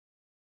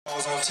On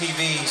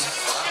TVs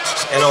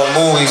and on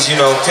movies, you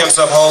know,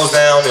 Pimps Up, Hoes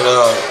Down and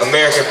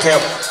American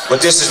Pimp. But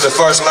this is the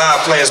first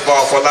live players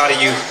ball for a lot of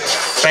you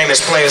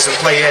famous players and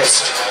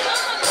playettes.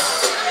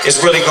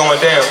 It's really going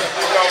down.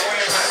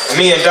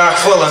 Me and Doc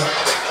Fuller,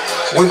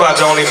 we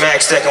about the only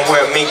max that can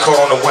wear a mink coat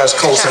on the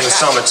West Coast in the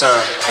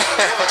summertime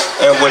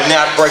and would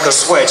not break a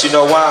sweat. You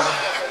know why?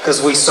 Because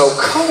we so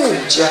cool,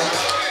 Jack.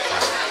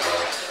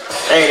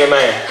 Ain't it,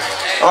 man?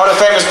 All the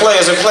famous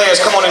players and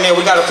players, come on in there.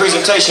 We got a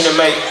presentation to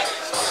make.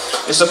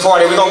 It's a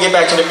party. We're going to get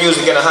back to the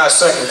music in a hot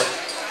second.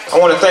 I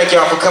want to thank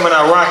y'all for coming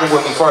out rocking with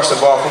me, first of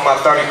all, for my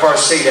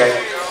 31st C-Day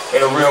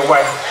in a real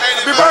way.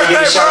 I want to give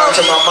a shout out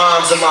to my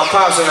moms and my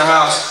pops in the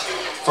house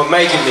for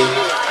making me.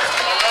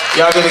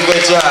 Y'all did a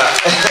good job.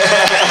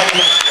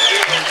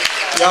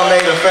 Y'all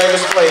made the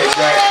famous players,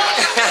 Jack.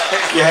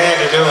 You had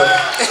to do it.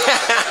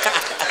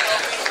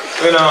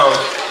 And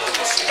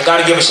I got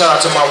to give a shout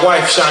out to my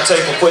wife, Shantae,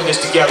 for putting this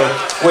together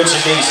with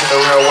Janice in a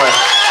real way.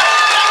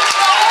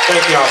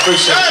 Thank y'all.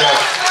 Appreciate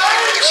that.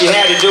 She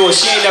had to do it.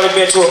 She ain't never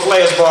been to a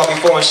players ball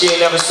before and she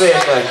ain't never said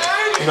nothing.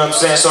 You know what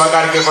I'm saying? So I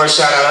gotta give her a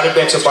shout out. I done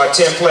been to about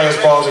 10 players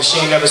balls and she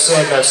ain't never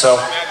said nothing. So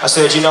I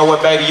said, you know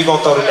what, baby, you gonna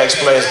throw the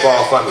next players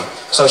ball for me.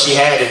 So she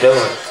had to do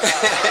it.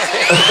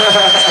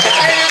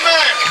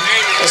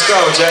 Let's go,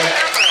 Jay.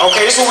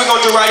 Okay, this is what we're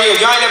gonna do right here. If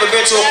y'all ain't never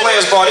been to a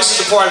players ball, this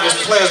is the part of this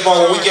players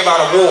ball where we give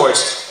out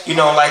awards. You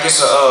know, like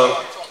it's a,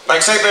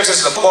 like say for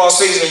instance, it's the football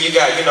season and you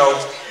got, you know,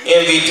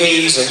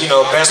 MVPs and, you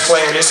know, best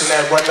player, this and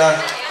that, whatnot.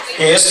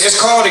 Yeah, it's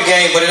called a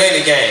game, but it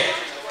ain't a game.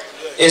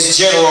 It's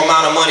general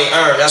amount of money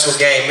earned. That's what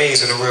game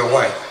means in a real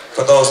way.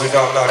 For those who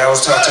don't know, that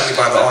was taught to me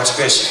by the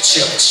Archbishop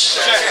Church.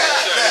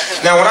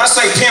 Now, when I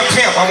say pimp,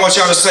 pimp, I want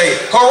y'all to say,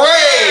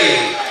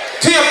 hooray!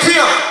 Pimp,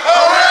 pimp!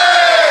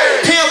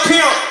 Hooray! Pimp,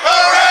 pimp!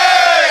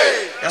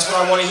 Hooray! That's what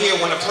I want to hear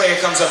when a player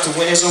comes up to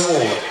win his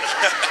award.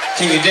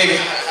 Can you dig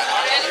it?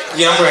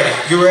 Yeah, I'm ready.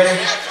 You ready?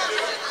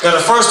 Now,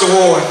 the first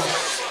award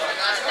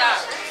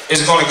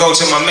is going to go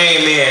to my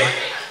main man,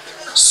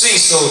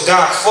 Cecil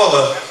Doc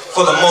Fuller,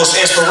 for the most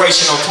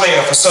inspirational player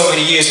for so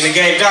many years in the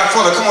game. Doc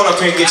Fuller, come on up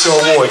here and get your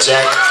award,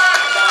 Jack.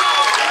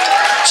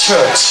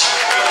 Church.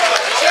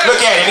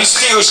 Look at him, he's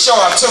still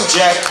sharp too,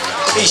 Jack.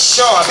 He's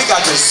sharp, he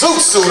got the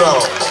zoot suit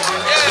on.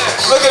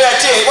 Look at that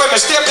thing. Wait a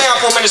minute, step down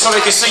for a minute so they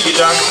can see you,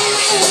 Doc.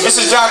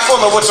 This is Doc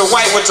Fuller with the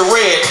white with the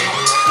red.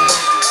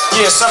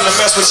 Yeah, something to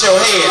mess with your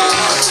head.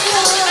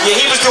 Yeah,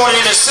 he was doing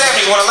it in the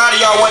 70s when a lot of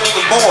y'all wasn't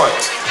even born.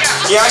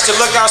 Yeah, I used to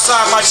look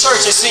outside my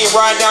church and see him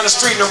riding down the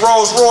street in a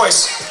Rolls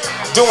Royce,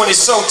 doing it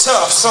so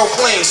tough, so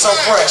clean, so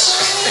fresh.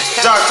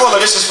 Doc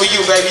Fuller, this is for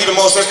you, baby. You the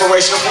most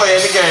inspirational player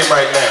in the game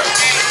right now.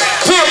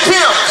 Pimp,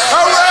 pimp!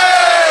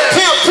 Hooray!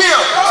 Pimp,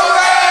 pimp!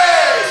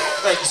 Hooray!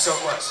 Thank you so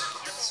much.